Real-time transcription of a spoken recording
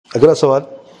अगला सवाल,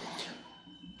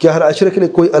 क्या हर अशरे के लिए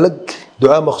कोई अलग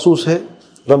दुआ मखसूस है?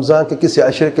 रमज़ान के किसी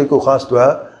अशरे के कोई ख़ास दुआ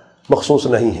मखसूस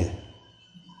नहीं है।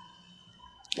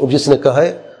 और जिसने कहा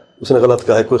है उसने गलत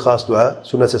कहा है, कोई ख़ास दुआ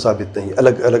सुन्नत से साबित नहीं,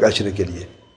 अलग अलग अशरे के लिए।